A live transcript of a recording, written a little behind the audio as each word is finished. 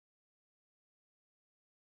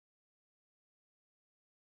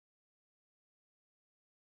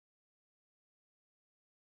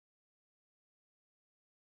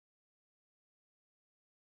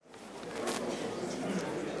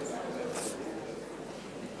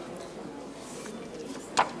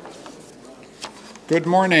Good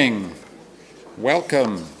morning.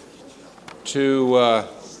 Welcome to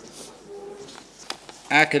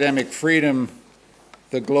Academic Freedom,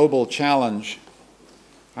 the Global Challenge.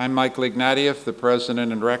 I'm Michael Ignatieff, the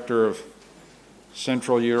President and Rector of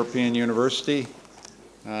Central European University.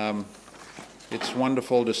 It's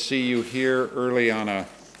wonderful to see you here early on a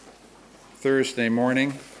Thursday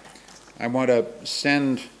morning. I want to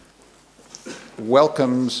send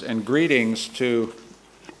welcomes and greetings to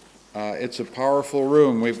it's a powerful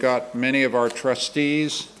room. We've got many of our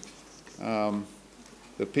trustees,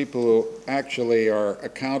 the people who actually are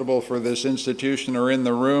accountable for this institution are in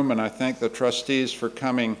the room, and I thank the trustees for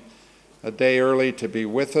coming a day early to be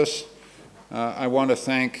with us. I want to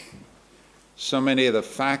thank so many of the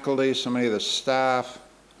faculty, so many of the staff,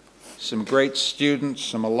 some great students,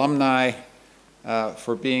 some alumni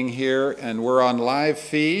for being here, and we're on live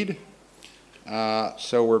feed.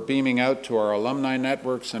 So we're beaming out to our alumni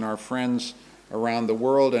networks and our friends around the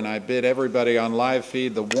world, and I bid everybody on live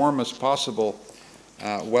feed the warmest possible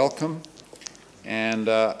welcome. And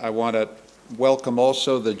I want to welcome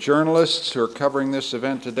also the journalists who are covering this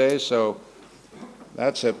event today. So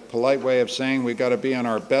that's a polite way of saying we've got to be on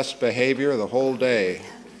our best behavior the whole day.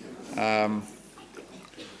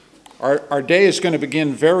 Our day is going to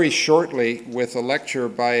begin very shortly with a lecture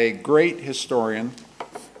by a great historian,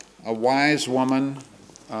 a wise woman,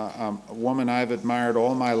 a woman I've admired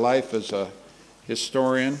all my life as a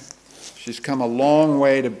historian. She's come a long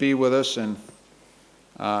way to be with us, and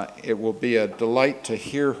it will be a delight to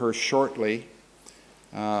hear her shortly,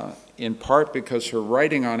 in part because her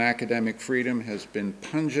writing on academic freedom has been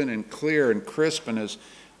pungent and clear and crisp and has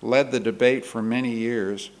led the debate for many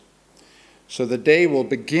years. So the day will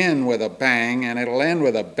begin with a bang, and it'll end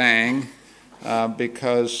with a bang,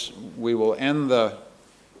 because we will end the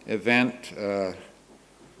event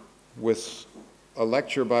with a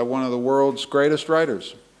lecture by one of the world's greatest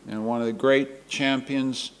writers and one of the great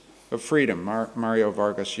champions of freedom, Mario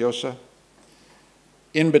Vargas Llosa.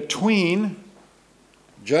 In between,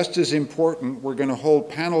 just as important, we're going to hold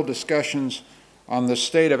panel discussions on the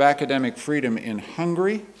state of academic freedom in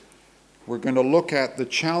Hungary. We're going to look at the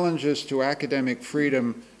challenges to academic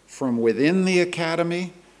freedom from within the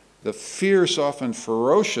academy, the fierce, often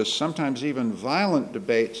ferocious, sometimes even violent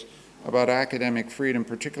debates about academic freedom,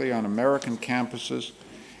 particularly on American campuses.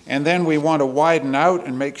 And then we want to widen out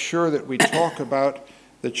and make sure that we talk about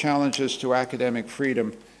the challenges to academic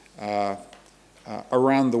freedom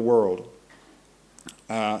around the world.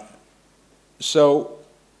 So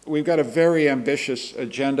we've got a very ambitious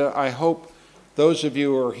agenda. I hope those of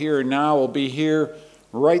you who are here now will be here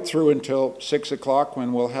right through until 6 o'clock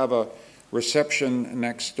when we'll have a reception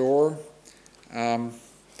next door.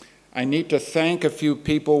 I need to thank a few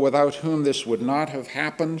people without whom this would not have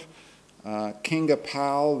happened. Kinga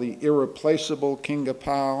Powell, the irreplaceable Kinga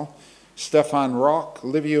Powell, Stefan Rock,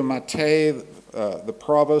 Livio Mattei, the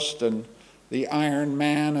provost and the Iron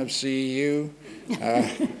Man of CEU,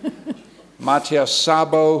 Matthias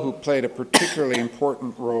Sabo, who played a particularly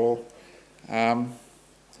important role.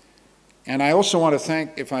 And I also want to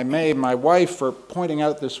thank, if I may, my wife for pointing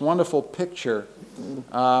out this wonderful picture.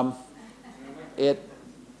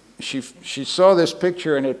 She saw this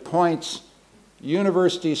picture, and it points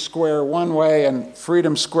University Square one way and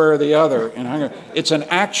Freedom Square the other in Hungary. It's an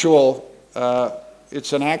actual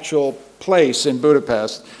place in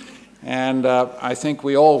Budapest, and I think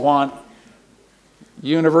we all want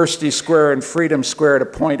University Square and Freedom Square to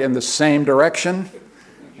point in the same direction,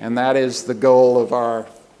 and that is the goal of our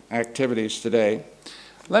activities today.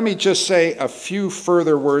 Let me just say a few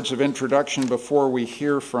further words of introduction before we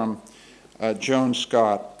hear from Joan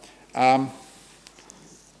Scott.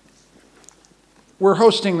 We're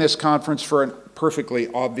hosting this conference for a perfectly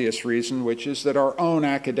obvious reason, which is that our own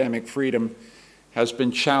academic freedom has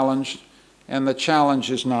been challenged, and the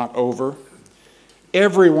challenge is not over.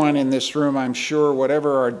 Everyone in this room, I'm sure,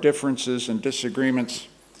 whatever our differences and disagreements,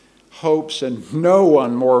 hopes, and no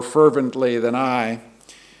one more fervently than I,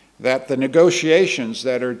 that the negotiations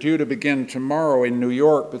that are due to begin tomorrow in New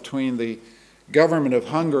York between the government of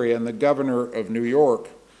Hungary and the governor of New York,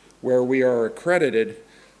 where we are accredited,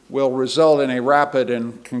 will result in a rapid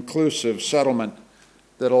and conclusive settlement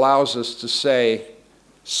that allows us to say,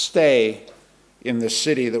 stay in the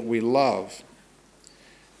city that we love.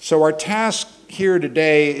 So our task here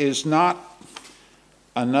today is not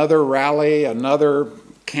another rally, another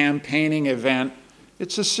campaigning event.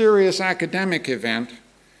 It's a serious academic event,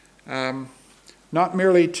 not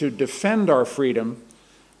merely to defend our freedom,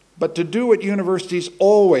 but to do what universities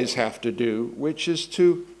always have to do, which is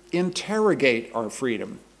to interrogate our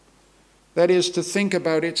freedom. That is, to think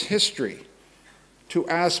about its history, to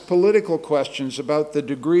ask political questions about the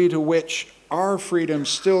degree to which our freedom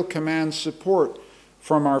still commands support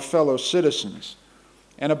from our fellow citizens,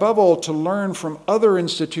 and above all, to learn from other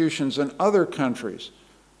institutions and other countries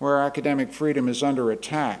where academic freedom is under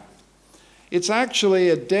attack. It's actually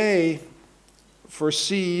a day for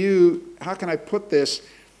CU, how can I put this,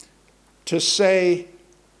 to say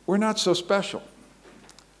we're not so special.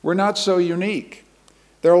 We're not so unique.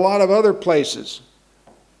 There are a lot of other places,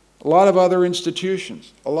 a lot of other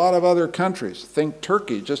institutions, a lot of other countries, think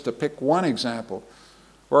Turkey, just to pick one example,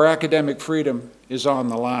 where academic freedom is on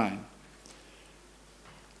the line.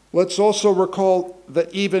 Let's also recall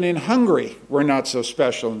that even in Hungary, we're not so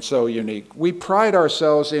special and so unique. We pride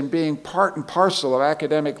ourselves in being part and parcel of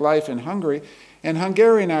academic life in Hungary, and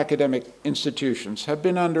Hungarian academic institutions have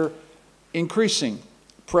been under increasing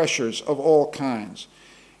pressures of all kinds.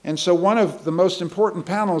 And so one of the most important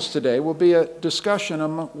panels today will be a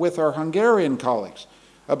discussion with our Hungarian colleagues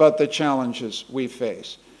about the challenges we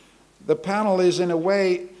face. The panel is, in a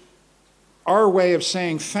way, our way of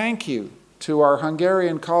saying thank you to our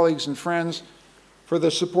Hungarian colleagues and friends for the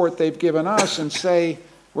support they've given us, and say,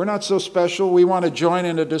 we're not so special. We want to join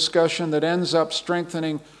in a discussion that ends up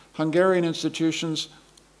strengthening Hungarian institutions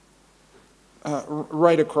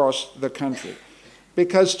right across the country.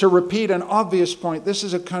 Because, to repeat an obvious point, this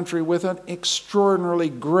is a country with an extraordinarily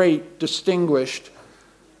great, distinguished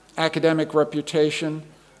academic reputation,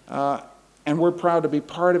 and we're proud to be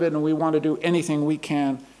part of it, and we want to do anything we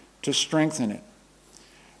can to strengthen it.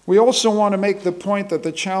 We also want to make the point that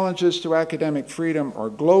the challenges to academic freedom are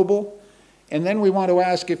global, and then we want to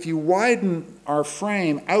ask, if you widen our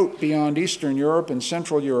frame out beyond Eastern Europe and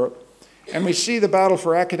Central Europe, and we see the battle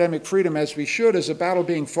for academic freedom, as we should, as a battle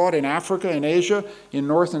being fought in Africa, in Asia, in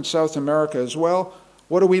North and South America as well,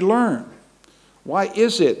 what do we learn? Why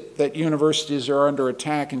is it that universities are under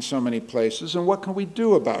attack in so many places, and what can we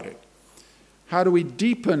do about it? How do we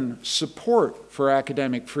deepen support for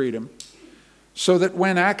academic freedom so that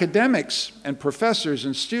when academics and professors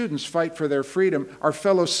and students fight for their freedom, our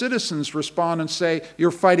fellow citizens respond and say, you're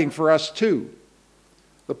fighting for us too?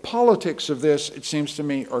 The politics of this, it seems to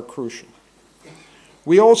me, are crucial.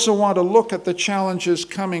 We also want to look at the challenges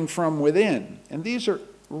coming from within, and these are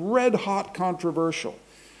red-hot controversial.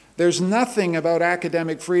 There's nothing about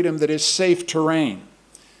academic freedom that is safe terrain.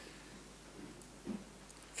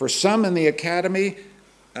 For some in the academy,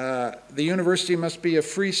 the university must be a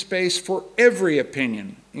free space for every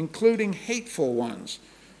opinion, including hateful ones.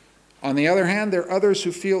 On the other hand, there are others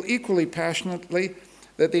who feel equally passionately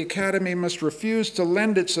that the academy must refuse to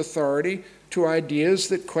lend its authority to ideas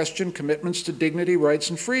that question commitments to dignity, rights,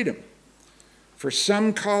 and freedom. For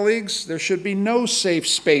some colleagues, there should be no safe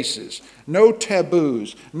spaces, no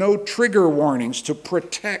taboos, no trigger warnings to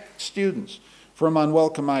protect students from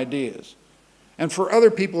unwelcome ideas. And for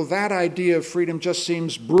other people, that idea of freedom just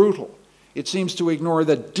seems brutal. It seems to ignore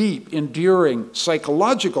the deep, enduring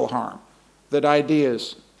psychological harm that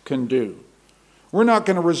ideas can do. We're not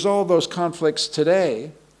going to resolve those conflicts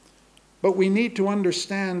today, but we need to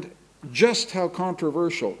understand just how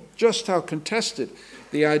controversial, just how contested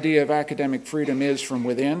the idea of academic freedom is from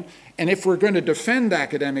within. And if we're going to defend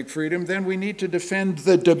academic freedom, then we need to defend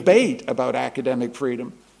the debate about academic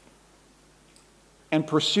freedom and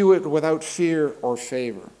pursue it without fear or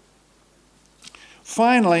favor.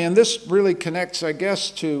 Finally, and this really connects, I guess,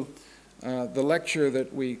 to the lecture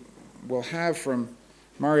that we will have from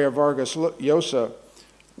Maria Vargas Llosa,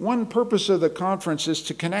 one purpose of the conference is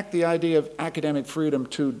to connect the idea of academic freedom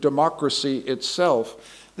to democracy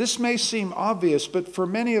itself. This may seem obvious, but for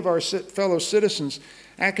many of our fellow citizens,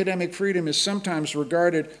 academic freedom is sometimes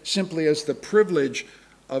regarded simply as the privilege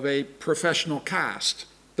of a professional caste,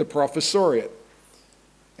 the professoriate.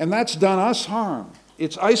 And that's done us harm.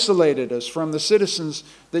 It's isolated us from the citizens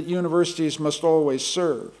that universities must always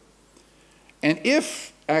serve. And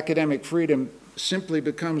if academic freedom simply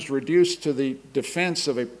becomes reduced to the defense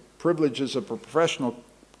of a privileges of a professional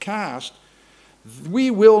caste, we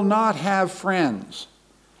will not have friends,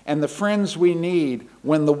 and the friends we need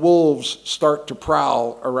when the wolves start to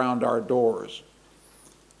prowl around our doors.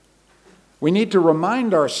 We need to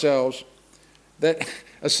remind ourselves that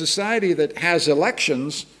a society that has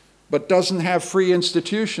elections but doesn't have free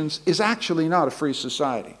institutions is actually not a free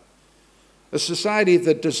society. A society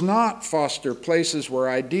that does not foster places where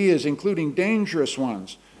ideas, including dangerous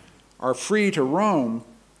ones, are free to roam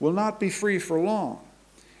will not be free for long.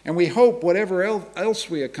 And we hope, whatever else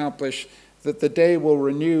we accomplish, that the day will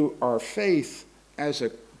renew our faith as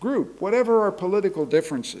a group, whatever our political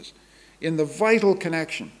differences, in the vital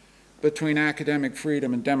connection between academic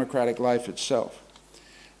freedom and democratic life itself.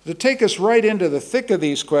 To take us right into the thick of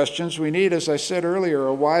these questions, we need, as I said earlier,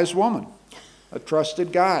 a wise woman, a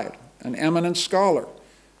trusted guide, an eminent scholar,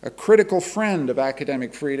 a critical friend of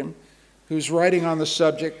academic freedom, whose writing on the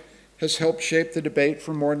subject has helped shape the debate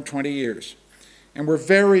for more than 20 years. And we're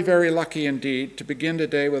very, very lucky indeed to begin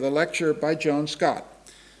today with a lecture by Joan Scott.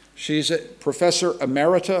 She's a Professor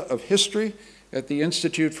Emerita of History at the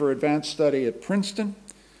Institute for Advanced Study at Princeton.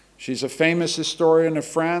 She's a famous historian of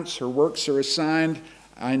France. Her works are assigned,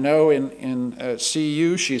 I know, in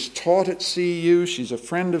CEU. She's taught at CEU. She's a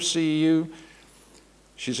friend of CEU.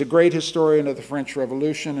 She's a great historian of the French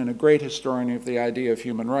Revolution and a great historian of the idea of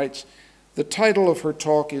human rights. The title of her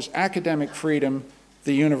talk is Academic Freedom,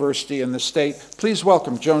 the University and the State. Please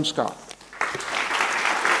welcome Joan Scott.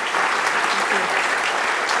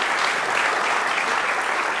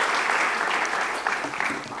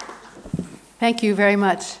 Thank you very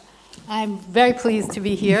much. I'm very pleased to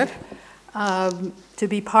be here, to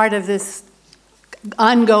be part of this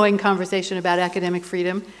ongoing conversation about academic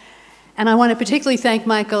freedom. And I want to particularly thank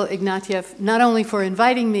Michael Ignatieff, not only for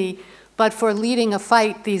inviting me, but for leading a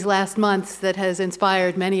fight these last months that has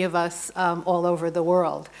inspired many of us all over the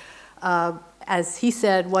world. As he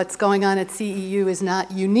said, what's going on at CEU is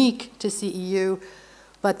not unique to CEU,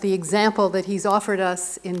 but the example that he's offered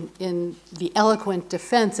us in the eloquent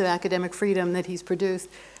defense of academic freedom that he's produced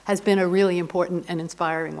has been a really important and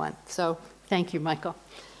inspiring one. So thank you, Michael.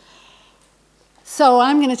 So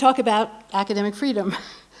I'm going to talk about academic freedom.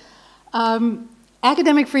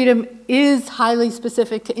 Academic freedom is highly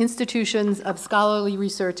specific to institutions of scholarly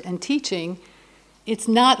research and teaching. It's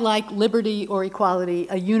not like liberty or equality,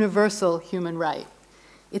 a universal human right.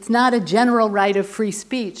 It's not a general right of free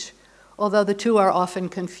speech, although the two are often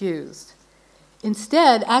confused.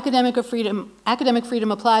 Instead, academic freedom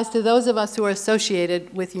applies to those of us who are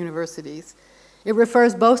associated with universities. It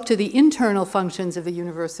refers both to the internal functions of the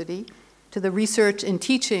university, to the research and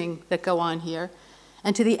teaching that go on here,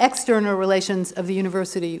 and to the external relations of the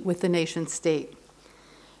university with the nation state.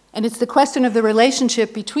 And it's the question of the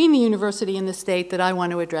relationship between the university and the state that I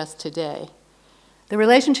want to address today. The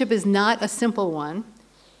relationship is not a simple one.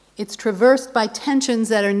 It's traversed by tensions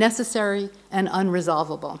that are necessary and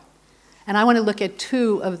unresolvable. And I want to look at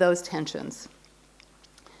two of those tensions.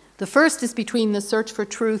 The first is between the search for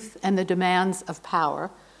truth and the demands of power,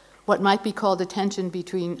 what might be called a tension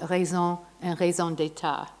between raison and raison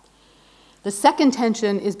d'etat. The second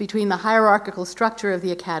tension is between the hierarchical structure of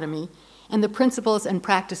the academy and the principles and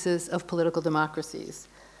practices of political democracies.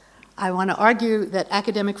 I want to argue that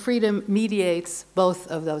academic freedom mediates both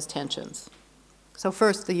of those tensions. So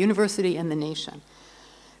first, the university and the nation.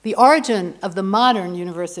 The origin of the modern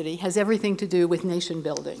university has everything to do with nation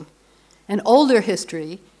building. An older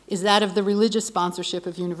history is that of the religious sponsorship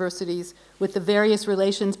of universities with the various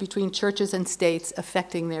relations between churches and states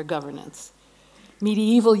affecting their governance.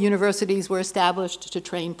 Medieval universities were established to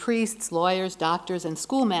train priests, lawyers, doctors, and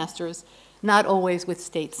schoolmasters, not always with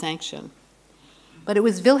state sanction. But it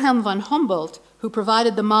was Wilhelm von Humboldt who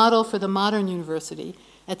provided the model for the modern university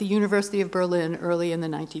at the University of Berlin early in the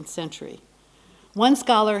 19th century. One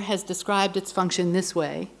scholar has described its function this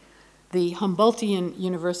way. The Humboldtian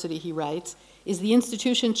university, he writes, is the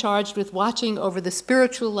institution charged with watching over the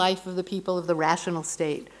spiritual life of the people of the rational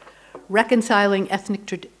state, reconciling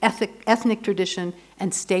ethnic tradition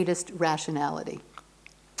and statist rationality.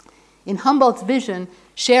 In Humboldt's vision,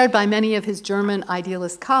 shared by many of his German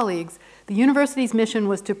idealist colleagues, the university's mission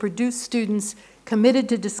was to produce students committed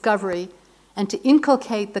to discovery and to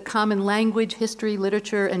inculcate the common language, history,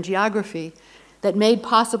 literature, and geography that made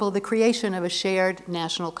possible the creation of a shared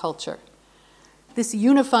national culture. This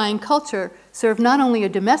unifying culture served not only a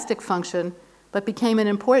domestic function, but became an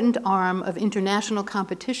important arm of international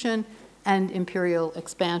competition and imperial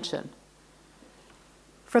expansion.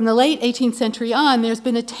 From the late 18th century on, there's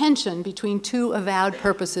been a tension between two avowed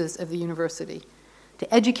purposes of the university: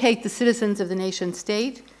 to educate the citizens of the nation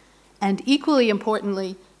state, and equally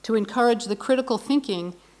importantly, to encourage the critical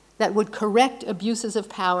thinking that would correct abuses of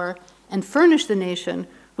power and furnish the nation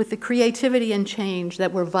with the creativity and change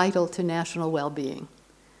that were vital to national well-being.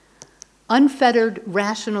 Unfettered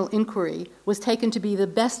rational inquiry was taken to be the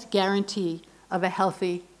best guarantee of a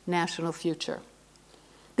healthy national future.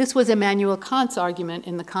 This was Immanuel Kant's argument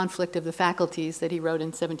in The Conflict of the Faculties that he wrote in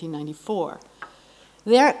 1794.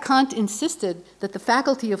 There, Kant insisted that the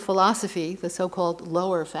faculty of philosophy, the so-called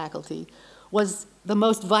lower faculty, was the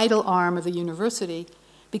most vital arm of the university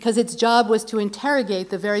because its job was to interrogate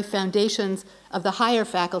the very foundations of the higher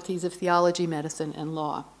faculties of theology, medicine, and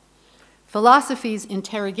law. Philosophy's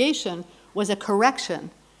interrogation was a correction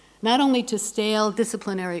not only to stale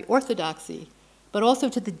disciplinary orthodoxy, but also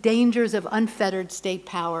to the dangers of unfettered state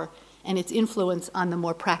power and its influence on the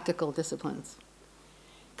more practical disciplines.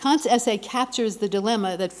 Kant's essay captures the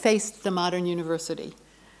dilemma that faced the modern university: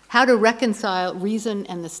 how to reconcile reason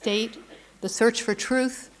and the state, the search for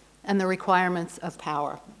truth, and the requirements of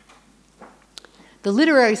power. The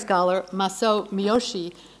literary scholar Masao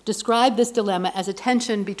Miyoshi described this dilemma as a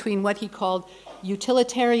tension between what he called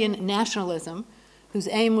utilitarian nationalism, whose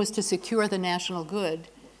aim was to secure the national good,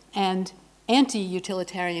 and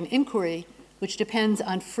anti-utilitarian inquiry, which depends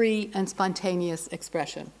on free and spontaneous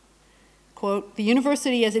expression. Quote, "The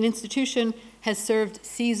university as an institution has served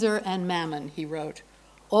Caesar and Mammon," he wrote,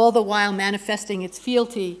 "all the while manifesting its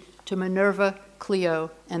fealty to Minerva, Clio,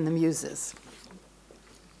 and the Muses."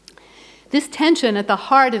 This tension at the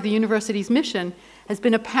heart of the university's mission has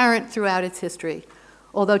been apparent throughout its history,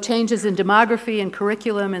 although changes in demography and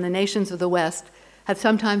curriculum in the nations of the West have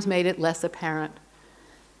sometimes made it less apparent.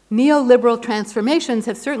 Neoliberal transformations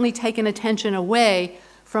have certainly taken attention away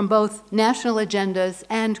from both national agendas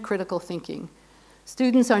and critical thinking.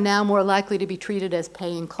 Students are now more likely to be treated as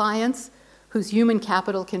paying clients, whose human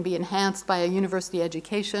capital can be enhanced by a university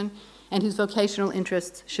education and whose vocational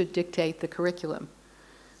interests should dictate the curriculum.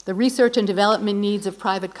 The research and development needs of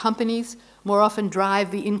private companies more often drive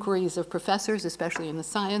the inquiries of professors, especially in the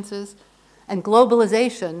sciences, and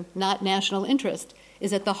globalization, not national interest,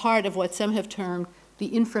 is at the heart of what some have termed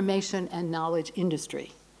the information and knowledge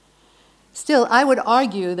industry. Still, I would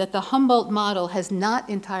argue that the Humboldt model has not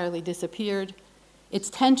entirely disappeared. Its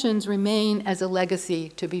tensions remain as a legacy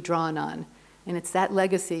to be drawn on, and it's that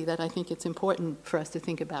legacy that I think it's important for us to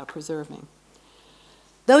think about preserving.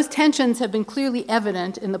 Those tensions have been clearly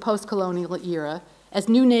evident in the post-colonial era as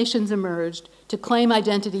new nations emerged to claim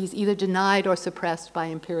identities either denied or suppressed by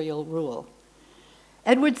imperial rule.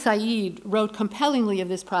 Edward Said wrote compellingly of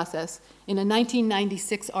this process in a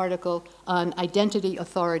 1996 article on identity,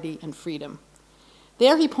 authority, and freedom.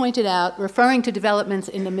 There he pointed out, referring to developments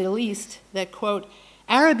in the Middle East, that, quote,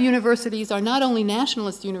 "Arab universities are not only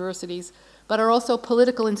nationalist universities, but are also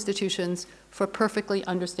political institutions for perfectly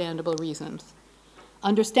understandable reasons.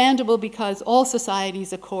 Understandable because all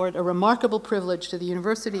societies accord a remarkable privilege to the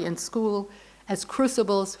university and school as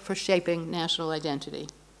crucibles for shaping national identity.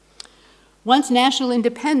 Once national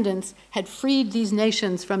independence had freed these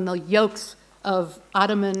nations from the yokes of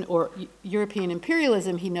Ottoman or European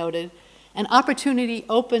imperialism," he noted, "an opportunity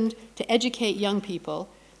opened to educate young people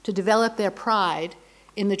to develop their pride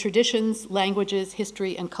in the traditions, languages,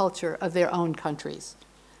 history, and culture of their own countries."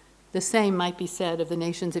 The same might be said of the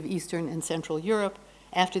nations of Eastern and Central Europe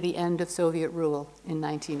after the end of Soviet rule in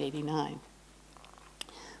 1989.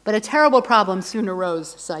 But a terrible problem soon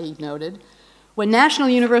arose, Said noted, when national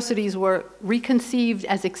universities were reconceived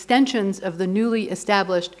as extensions of the newly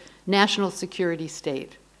established national security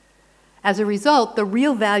state. As a result, the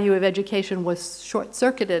real value of education was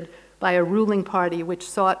short-circuited by a ruling party which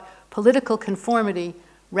sought political conformity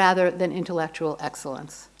rather than intellectual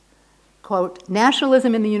excellence. Quote,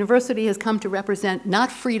 "Nationalism in the university has come to represent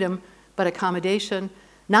not freedom, but accommodation,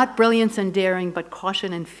 not brilliance and daring, but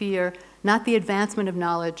caution and fear, not the advancement of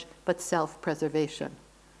knowledge, but self-preservation.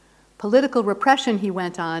 Political repression," he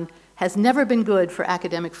went on, "has never been good for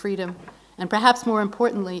academic freedom, and perhaps more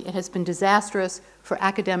importantly, it has been disastrous for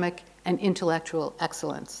academic and intellectual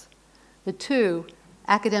excellence. The two,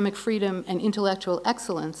 academic freedom and intellectual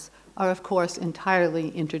excellence, are of course entirely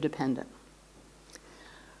interdependent."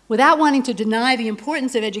 Without wanting to deny the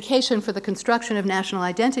importance of education for the construction of national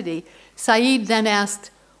identity, Said then asked,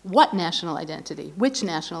 what national identity, which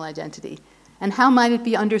national identity, and how might it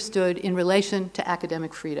be understood in relation to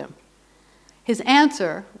academic freedom? His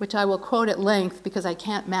answer, which I will quote at length because I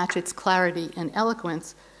can't match its clarity and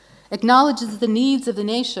eloquence, acknowledges the needs of the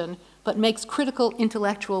nation, but makes critical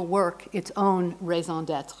intellectual work its own raison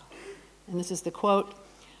d'etre. And this is the quote,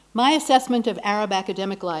 "My assessment of Arab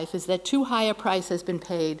academic life is that too high a price has been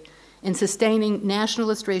paid in sustaining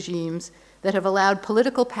nationalist regimes that have allowed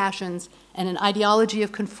political passions and an ideology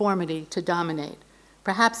of conformity to dominate,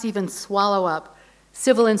 perhaps even swallow up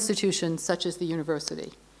civil institutions such as the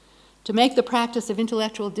university. To make the practice of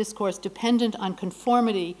intellectual discourse dependent on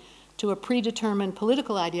conformity to a predetermined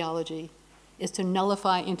political ideology is to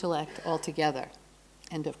nullify intellect altogether."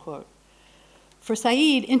 End of quote. For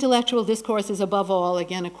Said, intellectual discourse is above all,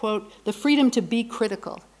 again a quote, "the freedom to be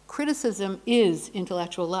critical. Criticism is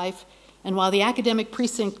intellectual life, and while the academic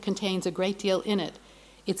precinct contains a great deal in it,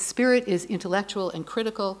 its spirit is intellectual and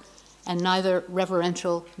critical, and neither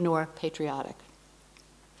reverential nor patriotic.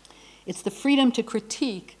 It's the freedom to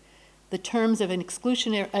critique the terms of an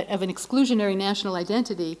exclusionary national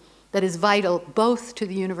identity that is vital both to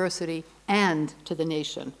the university and to the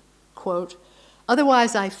nation. Quote,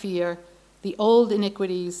 Otherwise, I fear, the old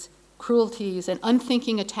iniquities, cruelties, and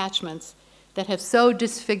unthinking attachments that have so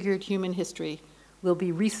disfigured human history will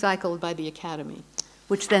be recycled by the academy,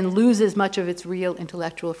 which then loses much of its real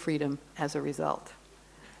intellectual freedom as a result."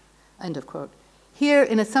 End of quote. Here,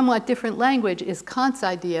 in a somewhat different language, is Kant's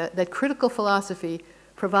idea that critical philosophy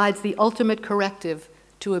provides the ultimate corrective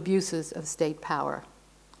to abuses of state power.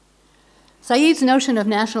 Said's notion of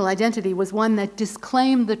national identity was one that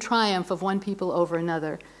disclaimed the triumph of one people over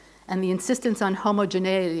another and the insistence on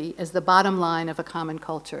homogeneity as the bottom line of a common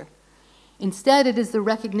culture. Instead, it is the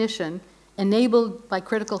recognition, enabled by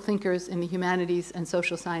critical thinkers in the humanities and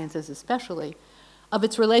social sciences especially, of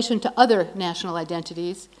its relation to other national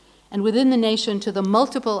identities, and within the nation to the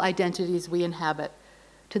multiple identities we inhabit,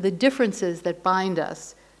 to the differences that bind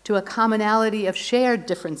us, to a commonality of shared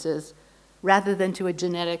differences, rather than to a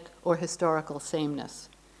genetic or historical sameness.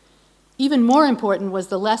 Even more important was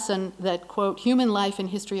the lesson that, quote, "human life and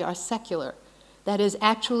history are secular," that is,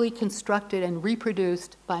 actually constructed and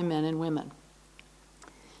reproduced by men and women.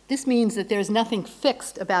 This means that there's nothing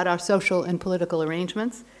fixed about our social and political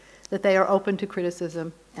arrangements, that they are open to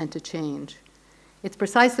criticism and to change. It's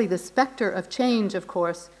precisely the specter of change, of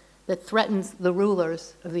course, that threatens the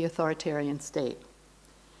rulers of the authoritarian state.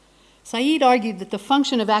 Said argued that the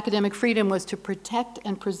function of academic freedom was to protect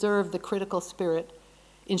and preserve the critical spirit,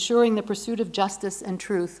 ensuring the pursuit of justice and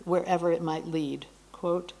truth wherever it might lead.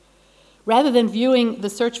 Quote, "Rather than viewing the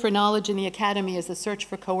search for knowledge in the academy as a search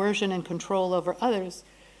for coercion and control over others,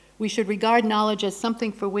 we should regard knowledge as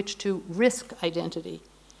something for which to risk identity,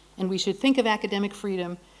 and we should think of academic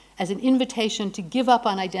freedom as an invitation to give up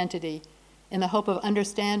on identity in the hope of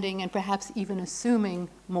understanding and perhaps even assuming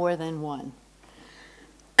more than one."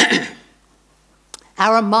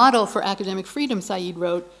 Our model for academic freedom, Said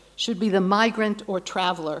wrote, should be the migrant or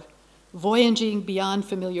traveler, voyaging beyond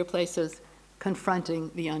familiar places, confronting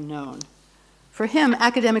the unknown. For him,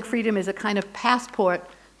 academic freedom is a kind of passport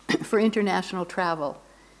for international travel,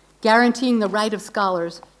 guaranteeing the right of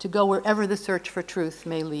scholars to go wherever the search for truth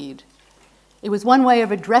may lead. It was one way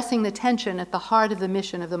of addressing the tension at the heart of the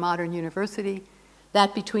mission of the modern university,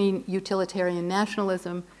 that between utilitarian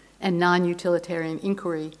nationalism and non-utilitarian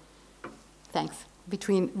inquiry,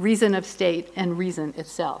 between reason of state and reason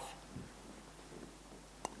itself.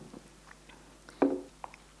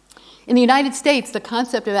 In the United States, the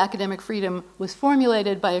concept of academic freedom was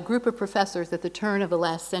formulated by a group of professors at the turn of the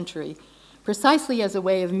last century, precisely as a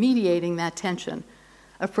way of mediating that tension,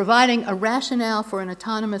 of providing a rationale for an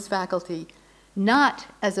autonomous faculty, not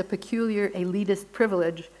as a peculiar elitist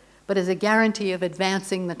privilege, but as a guarantee of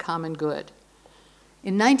advancing the common good.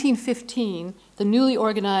 In 1915, the newly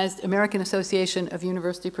organized American Association of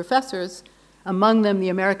University Professors, among them the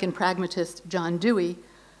American pragmatist John Dewey,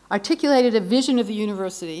 articulated a vision of the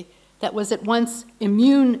university that was at once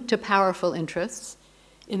immune to powerful interests.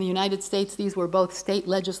 In the United States, these were both state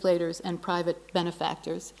legislators and private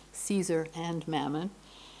benefactors, Caesar and Mammon,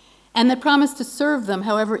 and that promised to serve them,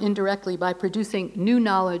 however indirectly, by producing new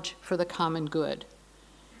knowledge for the common good.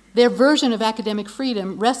 Their version of academic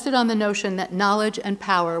freedom rested on the notion that knowledge and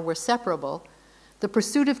power were separable. The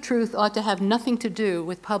pursuit of truth ought to have nothing to do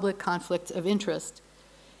with public conflicts of interest,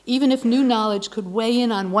 even if new knowledge could weigh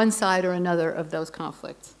in on one side or another of those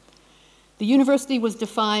conflicts. The university was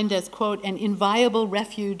defined as, quote, "an inviolable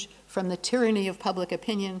refuge from the tyranny of public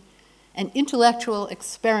opinion, an intellectual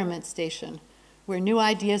experiment station where new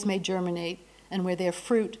ideas may germinate and where their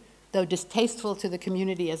fruit, though distasteful to the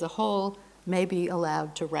community as a whole, may be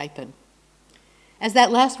allowed to ripen." As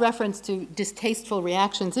that last reference to distasteful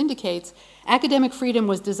reactions indicates, academic freedom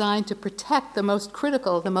was designed to protect the most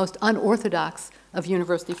critical, the most unorthodox of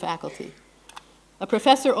university faculty. A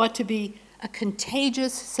professor ought to be a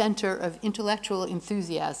contagious center of intellectual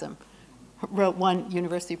enthusiasm, wrote one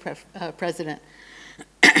university president.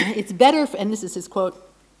 It's better, and this is his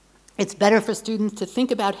quote, "It's better for students to think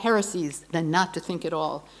about heresies than not to think at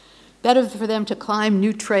all. Better for them to climb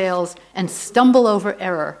new trails and stumble over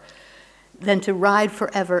error than to ride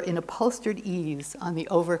forever in upholstered ease on the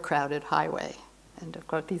overcrowded highway." End of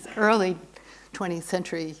quote. These early 20th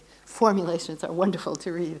century formulations are wonderful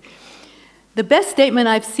to read. The best statement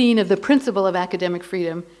I've seen of the principle of academic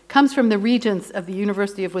freedom comes from the regents of the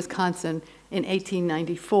University of Wisconsin in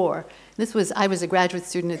 1894. I was a graduate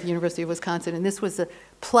student at the University of Wisconsin, and this was a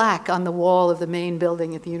plaque on the wall of the main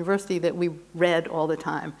building at the university that we read all the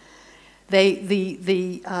time.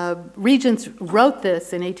 The regents wrote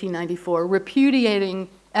this in 1894, repudiating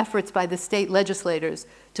efforts by the state legislators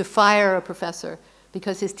to fire a professor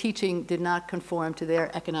because his teaching did not conform to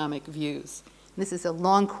their economic views. This is a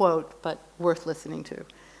long quote, but worth listening to.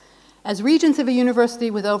 As regents of a university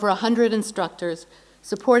with over 100 instructors,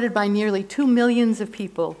 supported by nearly 2 million of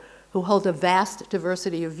people who hold a vast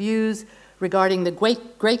diversity of views regarding the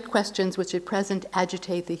great questions which at present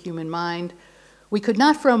agitate the human mind, we could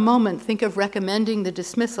not for a moment think of recommending the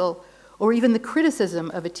dismissal or even the criticism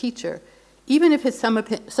of a teacher, even if some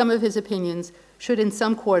of his opinions should in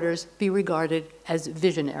some quarters be regarded as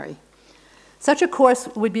visionary. Such a course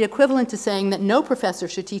would be equivalent to saying that no professor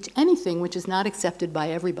should teach anything which is not accepted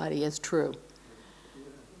by everybody as true.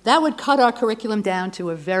 That would cut our curriculum down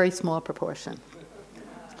to a very small proportion.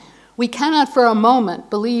 We cannot for a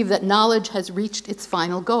moment believe that knowledge has reached its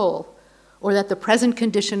final goal, or that the present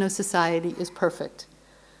condition of society is perfect.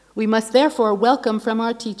 We must therefore welcome from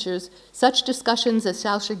our teachers such discussions as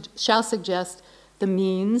shall suggest the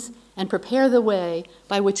means and prepare the way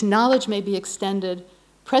by which knowledge may be extended,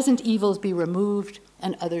 present evils be removed,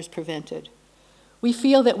 and others prevented. We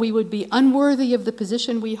feel that we would be unworthy of the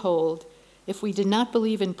position we hold if we did not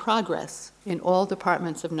believe in progress in all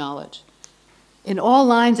departments of knowledge. In all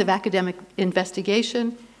lines of academic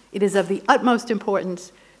investigation, it is of the utmost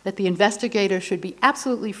importance that the investigator should be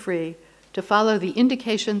absolutely free to follow the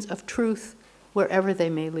indications of truth wherever they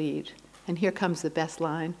may lead. And here comes the best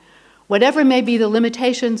line. Whatever may be the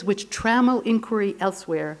limitations which trammel inquiry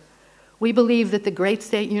elsewhere, we believe that the great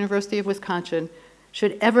State University of Wisconsin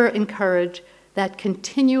should ever encourage that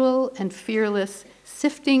continual and fearless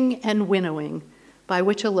sifting and winnowing by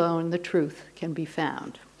which alone the truth can be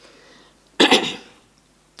found.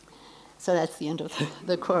 So that's the end of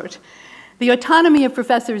the quote. The autonomy of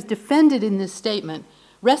professors defended in this statement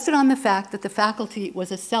rested on the fact that the faculty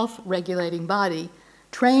was a self-regulating body,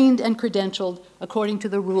 trained and credentialed according to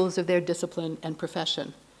the rules of their discipline and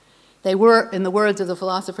profession. They were, in the words of the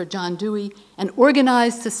philosopher John Dewey, an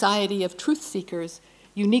organized society of truth seekers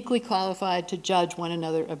uniquely qualified to judge one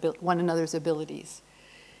another's abilities.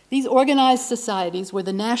 These organized societies were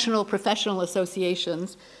the national professional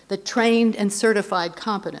associations that trained and certified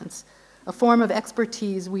competence, a form of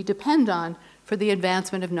expertise we depend on for the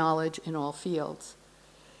advancement of knowledge in all fields.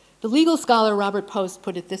 The legal scholar Robert Post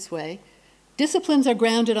put it this way: disciplines are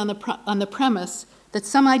grounded on the premise that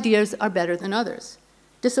some ideas are better than others.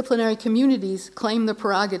 Disciplinary communities claim the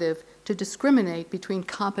prerogative to discriminate between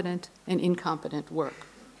competent and incompetent work.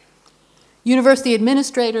 University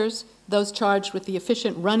administrators, those charged with the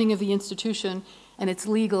efficient running of the institution and its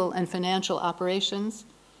legal and financial operations,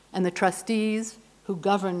 and the trustees, who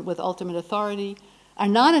govern with ultimate authority, are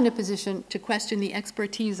not in a position to question the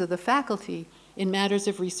expertise of the faculty in matters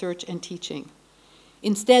of research and teaching.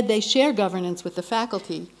 Instead, they share governance with the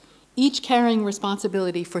faculty, each carrying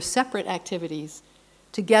responsibility for separate activities,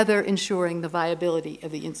 together ensuring the viability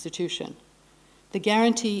of the institution. The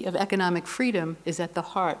guarantee of economic freedom is at the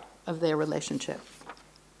heart of their relationship.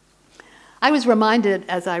 I was reminded,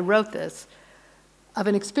 as I wrote this, of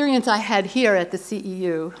an experience I had here at the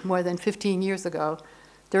CEU more than 15 years ago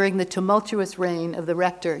during the tumultuous reign of the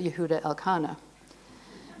rector, Yehuda Elkanah.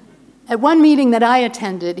 At one meeting that I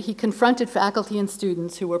attended, he confronted faculty and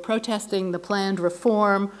students who were protesting the planned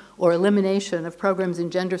reform or elimination of programs in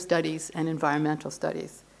gender studies and environmental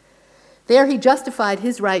studies. There he justified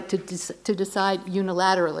his right to decide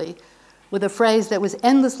unilaterally with a phrase that was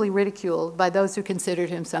endlessly ridiculed by those who considered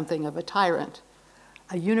him something of a tyrant.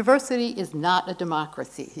 A university is not a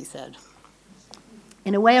democracy, he said.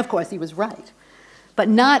 In a way, of course, he was right, but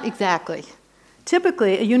not exactly.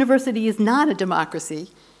 Typically, a university is not a democracy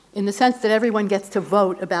in the sense that everyone gets to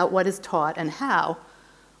vote about what is taught and how,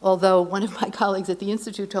 although one of my colleagues at the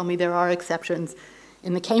Institute told me there are exceptions.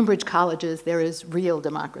 In the Cambridge colleges, there is real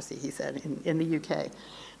democracy, he said, in the UK.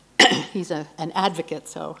 He's an advocate,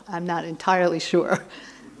 so I'm not entirely sure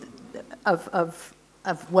of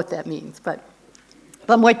what that means. But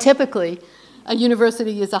more typically, a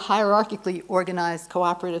university is a hierarchically organized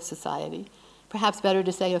cooperative society, perhaps better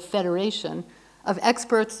to say a federation, of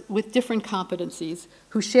experts with different competencies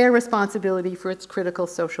who share responsibility for its critical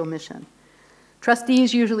social mission.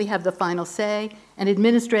 Trustees usually have the final say, and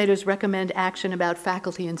administrators recommend action about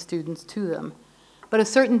faculty and students to them. But a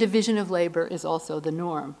certain division of labor is also the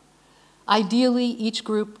norm. Ideally, each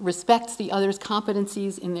group respects the other's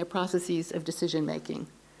competencies in their processes of decision-making.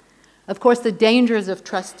 Of course, the dangers of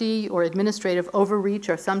trustee or administrative overreach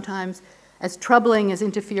are sometimes as troubling as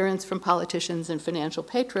interference from politicians and financial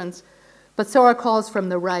patrons, but so are calls from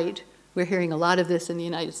the right, we're hearing a lot of this in the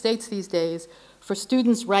United States these days, for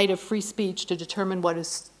students' right of free speech to determine what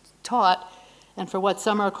is taught, and for what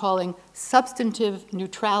some are calling substantive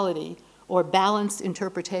neutrality or balanced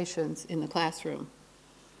interpretations in the classroom.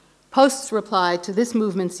 Post's reply to this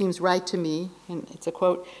movement seems right to me, and it's a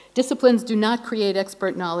quote, "Disciplines do not create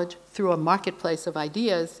expert knowledge through a marketplace of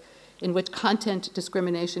ideas. in which content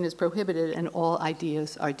discrimination is prohibited and all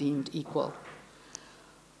ideas are deemed equal.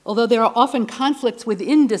 Although there are often conflicts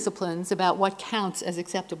within disciplines about what counts as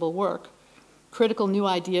acceptable work, critical new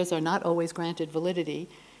ideas are not always granted validity,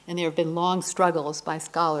 and there have been long struggles by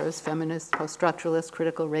scholars, feminists, post-structuralists,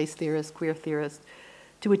 critical race theorists, queer theorists,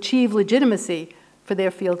 to achieve legitimacy for their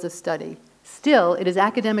fields of study. Still, it is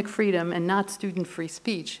academic freedom and not student free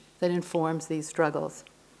speech that informs these struggles.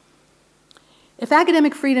 If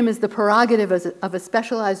academic freedom is the prerogative of a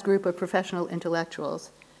specialized group of professional intellectuals,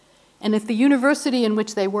 and if the university in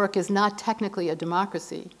which they work is not technically a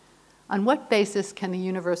democracy, on what basis can the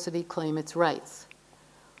university claim its rights?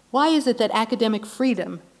 Why is it that academic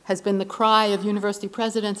freedom has been the cry of university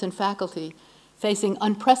presidents and faculty facing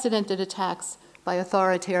unprecedented attacks by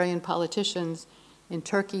authoritarian politicians in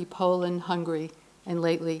Turkey, Poland, Hungary, and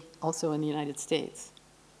lately also in the United States?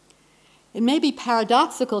 It may be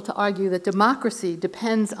paradoxical to argue that democracy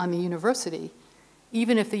depends on the university,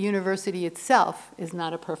 even if the university itself is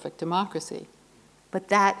not a perfect democracy. But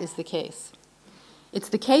that is the case. It's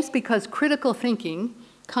the case because critical thinking,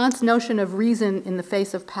 Kant's notion of reason in the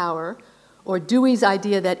face of power, or Dewey's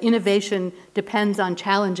idea that innovation depends on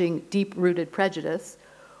challenging deep-rooted prejudice,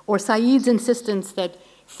 or Said's insistence that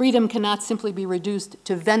freedom cannot simply be reduced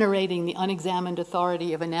to venerating the unexamined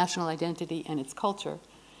authority of a national identity and its culture.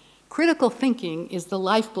 Critical thinking is the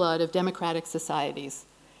lifeblood of democratic societies.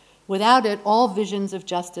 Without it, all visions of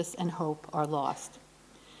justice and hope are lost.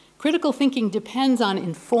 Critical thinking depends on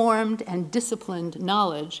informed and disciplined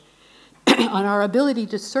knowledge, on our ability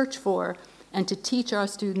to search for and to teach our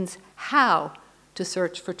students how to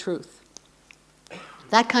search for truth.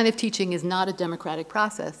 That kind of teaching is not a democratic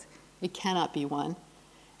process. It cannot be one.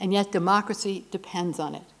 And yet democracy depends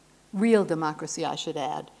on it. Real democracy, I should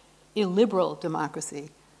add. Illiberal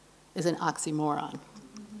democracy is an oxymoron.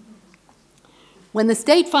 When the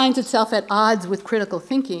state finds itself at odds with critical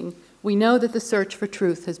thinking, we know that the search for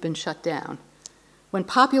truth has been shut down. When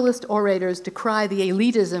populist orators decry the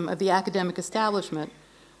elitism of the academic establishment,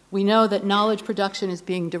 we know that knowledge production is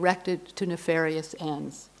being directed to nefarious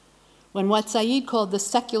ends. When what Said called the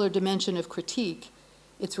secular dimension of critique,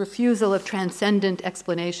 its refusal of transcendent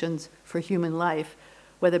explanations for human life,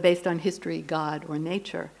 whether based on history, God, or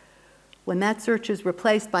nature, when that search is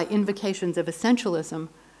replaced by invocations of essentialism,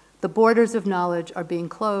 the borders of knowledge are being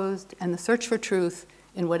closed and the search for truth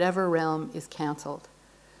in whatever realm is canceled.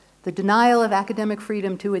 The denial of academic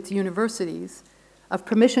freedom to its universities, of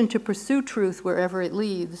permission to pursue truth wherever it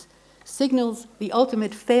leads, signals the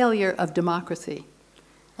ultimate failure of democracy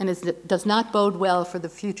and does not bode well for the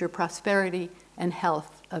future prosperity and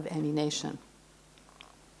health of any nation.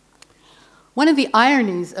 One of the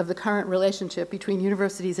ironies of the current relationship between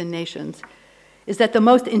universities and nations is that the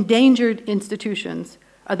most endangered institutions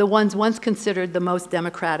are the ones once considered the most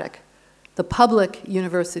democratic, the public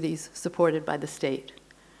universities supported by the state.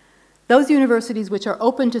 Those universities which are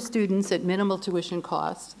open to students at minimal tuition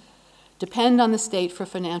costs depend on the state for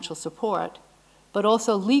financial support, but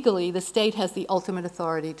also legally the state has the ultimate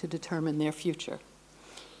authority to determine their future.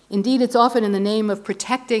 Indeed, it's often in the name of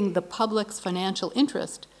protecting the public's financial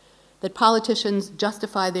interest that politicians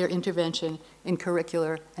justify their intervention in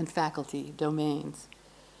curricular and faculty domains.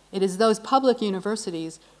 It is those public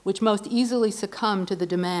universities which most easily succumb to the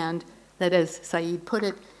demand that, as Said put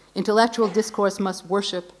it, intellectual discourse must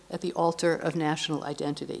worship at the altar of national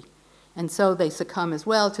identity. And so they succumb as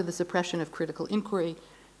well to the suppression of critical inquiry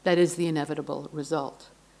that is the inevitable result.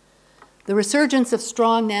 The resurgence of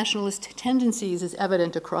strong nationalist tendencies is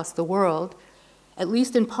evident across the world, at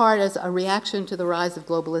least in part as a reaction to the rise of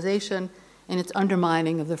globalization and its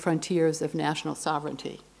undermining of the frontiers of national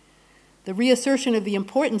sovereignty. The reassertion of the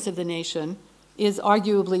importance of the nation is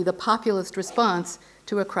arguably the populist response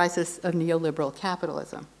to a crisis of neoliberal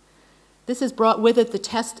capitalism. This has brought with it the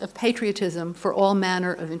test of patriotism for all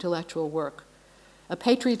manner of intellectual work, a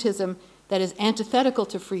patriotism that is antithetical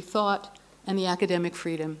to free thought and the academic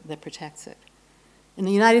freedom that protects it. In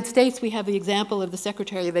the United States, we have the example of the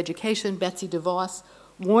Secretary of Education, Betsy DeVos,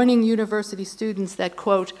 warning university students that,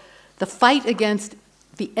 quote, "The fight against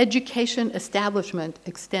the education establishment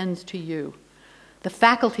extends to you. The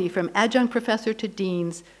faculty, from adjunct professor to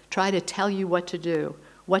deans, try to tell you what to do,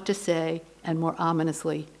 what to say, and more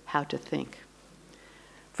ominously, how to think."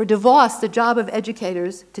 For DeVos, the job of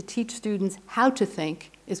educators to teach students how to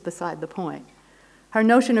think is beside the point. Her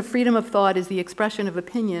notion of freedom of thought is the expression of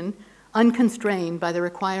opinion unconstrained by the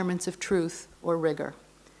requirements of truth or rigor.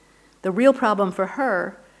 The real problem for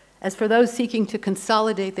her, as for those seeking to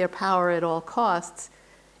consolidate their power at all costs,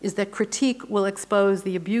 is that critique will expose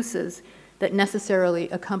the abuses that necessarily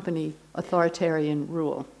accompany authoritarian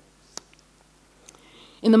rule.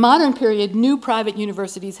 In the modern period, new private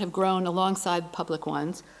universities have grown alongside public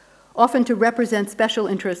ones, often to represent special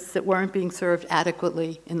interests that weren't being served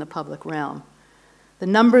adequately in the public realm. The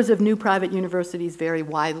numbers of new private universities vary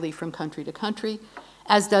widely from country to country,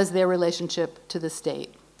 as does their relationship to the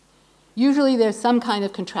state. Usually there's some kind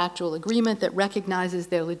of contractual agreement that recognizes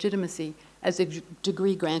their legitimacy as a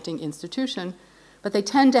degree-granting institution, but they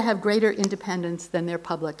tend to have greater independence than their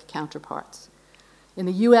public counterparts. In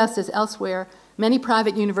the US, as elsewhere, many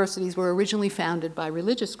private universities were originally founded by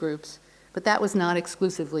religious groups, but that was not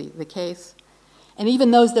exclusively the case. And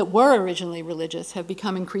even those that were originally religious have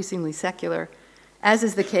become increasingly secular, as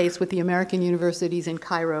is the case with the American universities in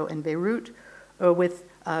Cairo and Beirut, or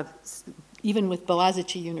even with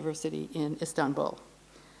Boğaziçi University in Istanbul.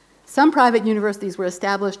 Some private universities were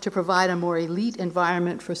established to provide a more elite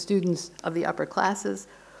environment for students of the upper classes,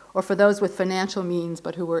 or for those with financial means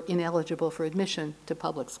but who were ineligible for admission to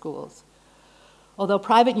public schools. Although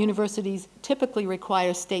private universities typically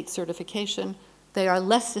require state certification, they are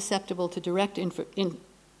less susceptible to direct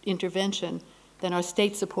intervention than are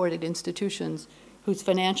state-supported institutions whose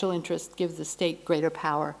financial interest gives the state greater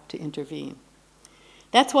power to intervene.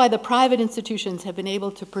 That's why the private institutions have been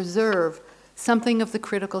able to preserve something of the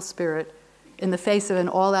critical spirit in the face of an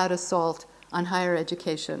all-out assault on higher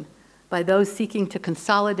education by those seeking to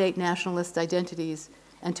consolidate nationalist identities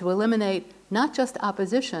and to eliminate not just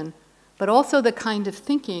opposition, but also the kind of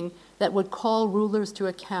thinking that would call rulers to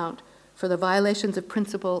account for the violations of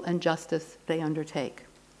principle and justice they undertake.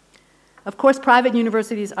 Of course, private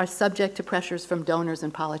universities are subject to pressures from donors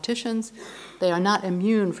and politicians. They are not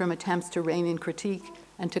immune from attempts to rein in critique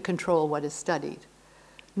and to control what is studied.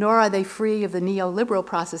 Nor are they free of the neoliberal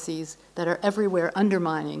processes that are everywhere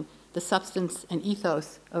undermining the substance and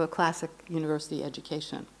ethos of a classic university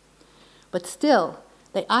education. But still,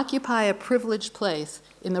 they occupy a privileged place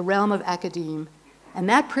in the realm of academe, and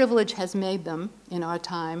that privilege has made them, in our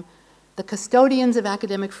time, the custodians of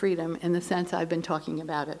academic freedom in the sense I've been talking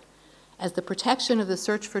about it, as the protection of the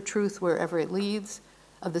search for truth wherever it leads,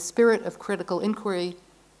 of the spirit of critical inquiry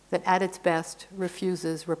that at its best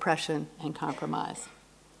refuses repression and compromise.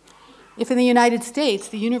 If in the United States,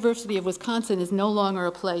 the University of Wisconsin is no longer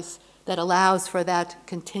a place that allows for that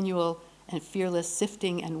continual and fearless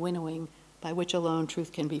sifting and winnowing by which alone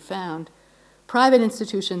truth can be found, private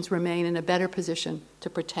institutions remain in a better position to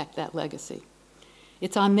protect that legacy.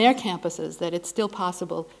 It's on their campuses that it's still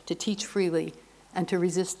possible to teach freely and to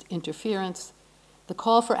resist interference. The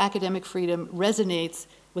call for academic freedom resonates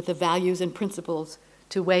with the values and principles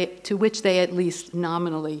to which they at least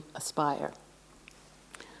nominally aspire.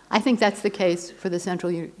 I think that's the case for the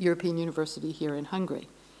Central European University here in Hungary.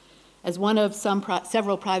 As one of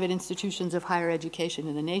several private institutions of higher education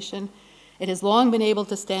in the nation, it has long been able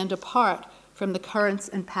to stand apart from the currents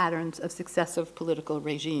and patterns of successive political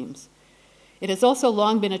regimes. It has also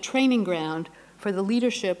long been a training ground for the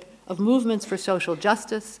leadership of movements for social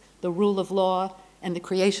justice, the rule of law, and the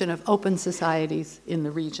creation of open societies in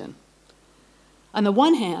the region. On the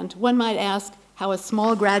one hand, one might ask how a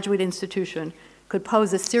small graduate institution could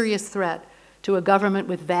pose a serious threat to a government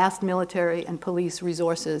with vast military and police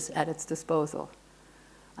resources at its disposal.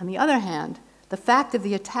 On the other hand, the fact of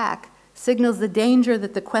the attack signals the danger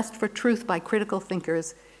that the quest for truth by critical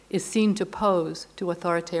thinkers is seen to pose to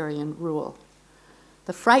authoritarian rule.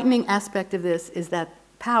 The frightening aspect of this is that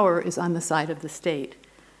power is on the side of the state.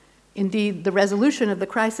 Indeed, the resolution of the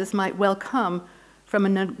crisis might well come from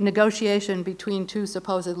a negotiation between two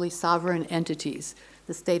supposedly sovereign entities,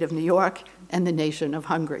 the state of New York and the nation of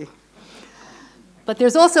Hungary. But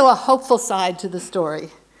there's also a hopeful side to the story.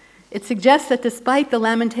 It suggests that despite the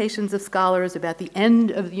lamentations of scholars about the end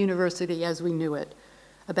of the university as we knew it,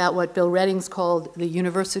 about what Bill Reddings called the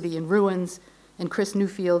university in ruins, and Chris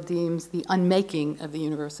Newfield deems the unmaking of the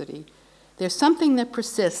university, there's something that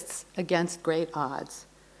persists against great odds.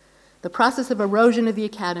 The process of erosion of the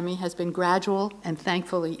academy has been gradual and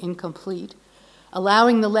thankfully incomplete,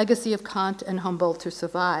 allowing the legacy of Kant and Humboldt to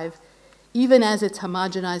survive, even as its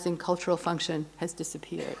homogenizing cultural function has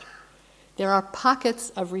disappeared. There are pockets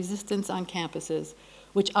of resistance on campuses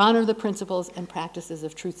which honor the principles and practices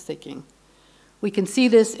of truth-seeking. We can see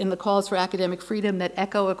this in the calls for academic freedom that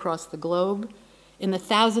echo across the globe, in the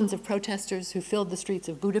thousands of protesters who filled the streets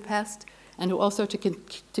of Budapest, and who also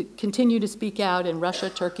continue to speak out in Russia,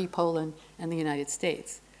 Turkey, Poland, and the United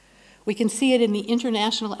States. We can see it in the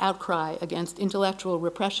international outcry against intellectual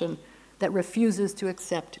repression that refuses to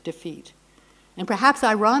accept defeat. And perhaps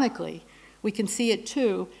ironically, we can see it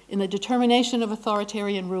too in the determination of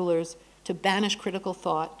authoritarian rulers to banish critical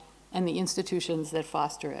thought and the institutions that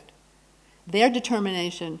foster it. Their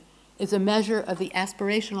determination is a measure of the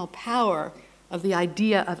aspirational power of the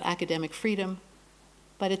idea of academic freedom,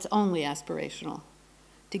 but it's only aspirational.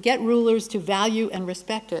 To get rulers to value and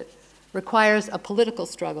respect it requires a political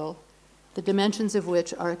struggle, the dimensions of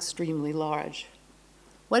which are extremely large.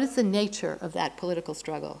 What is the nature of that political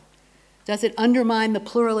struggle? Does it undermine the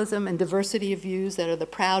pluralism and diversity of views that are the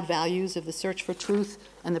proud values of the search for truth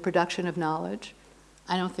and the production of knowledge?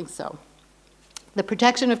 I don't think so. The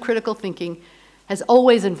protection of critical thinking has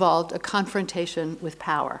always involved a confrontation with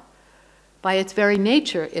power. By its very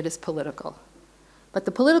nature, it is political. But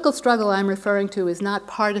the political struggle I'm referring to is not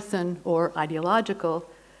partisan or ideological.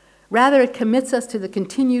 Rather, it commits us to the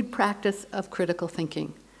continued practice of critical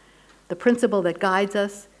thinking. The principle that guides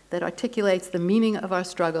us, that articulates the meaning of our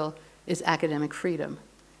struggle, is academic freedom.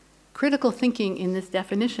 Critical thinking, in this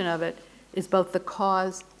definition of it, is both the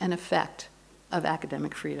cause and effect of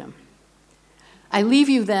academic freedom. I leave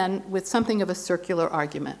you then with something of a circular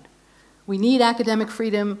argument. We need academic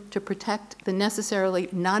freedom to protect the necessarily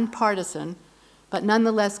nonpartisan, but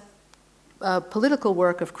nonetheless political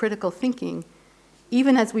work of critical thinking,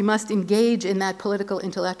 even as we must engage in that political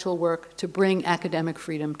intellectual work to bring academic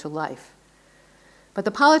freedom to life. But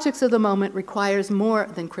the politics of the moment requires more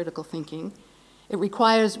than critical thinking. It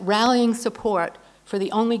requires rallying support for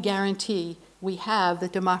the only guarantee we have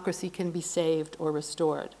that democracy can be saved or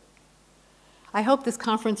restored. I hope this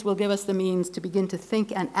conference will give us the means to begin to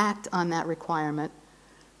think and act on that requirement,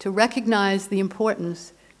 to recognize the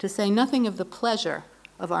importance, to say nothing of the pleasure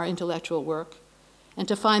of our intellectual work, and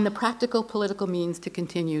to find the practical political means to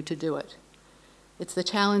continue to do it. It's the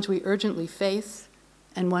challenge we urgently face,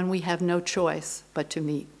 and one we have no choice but to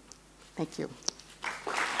meet. Thank you.